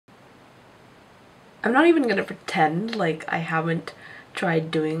I'm not even gonna pretend like I haven't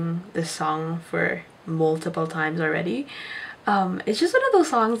tried doing this song for multiple times already. It's just one of those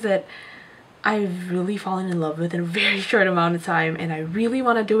songs that I've really fallen in love with in a very short amount of time, and I really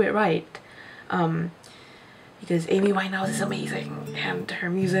want to do it right. Because Amy Winehouse is amazing and her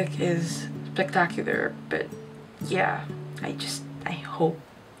music is spectacular, but yeah, I hope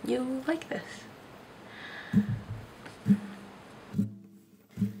you like this.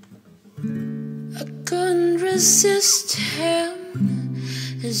 I couldn't resist him.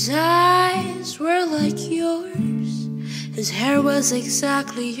 His eyes were like yours. His hair was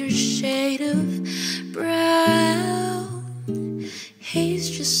exactly your shade of brown. He's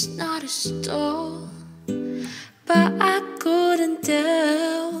just not as tall, but I couldn't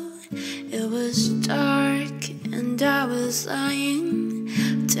tell. It was dark and I was lying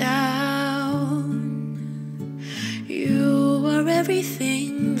down. You are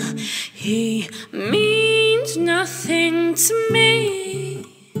everything. He means nothing to me.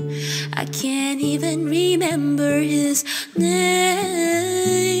 I can't even remember his name.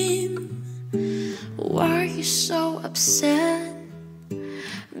 Why are you so upset?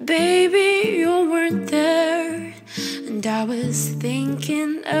 Baby, you weren't there, and I was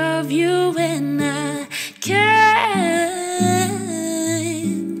thinking of you when I came.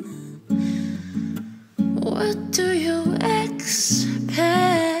 What do you expect?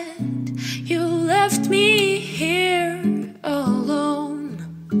 You left me here alone.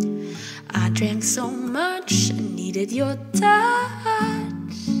 I drank so much, I needed your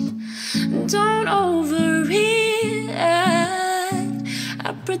touch. Don't overreact.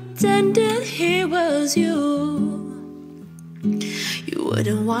 I pretended he was you. You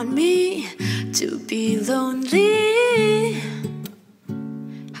wouldn't want me to be lonely.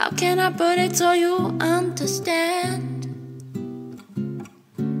 How can I put it so you understand?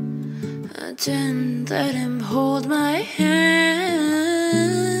 I didn't let him hold my hand,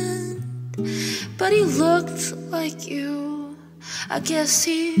 but he looked like you. I guess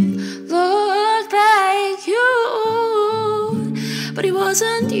he looked like you, but he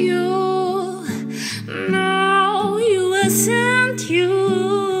wasn't you. No, he wasn't you.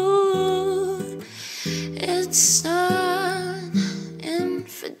 It's not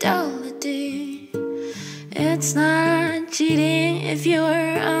infidelity. It's not cheating if you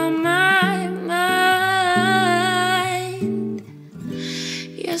were on my mind.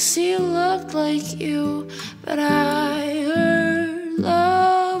 Yes, he looked like you, but I heard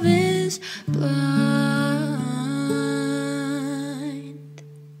love is blind.